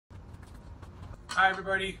Hi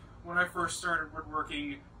everybody. When I first started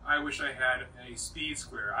woodworking, I wish I had a speed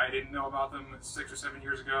square. I didn't know about them 6 or 7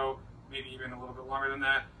 years ago, maybe even a little bit longer than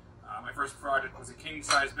that. My first project was a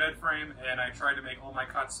king-size bed frame, and I tried to make all my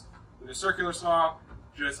cuts with a circular saw,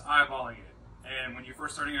 just eyeballing it. And when you're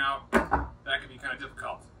first starting out, that can be kind of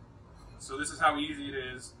difficult. So this is how easy it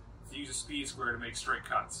is to use a speed square to make straight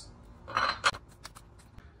cuts.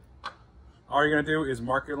 All you're going to do is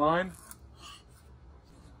mark your line.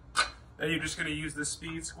 Then you're just going to use the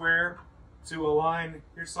speed square to align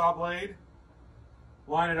your saw blade.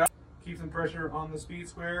 Line it up, keep some pressure on the speed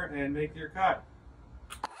square, and make your cut.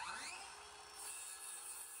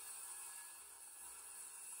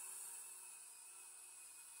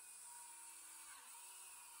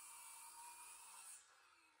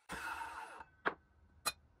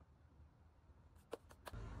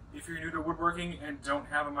 If you're new to woodworking and don't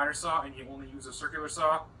have a miter saw and you only use a circular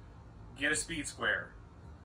saw, get a speed square.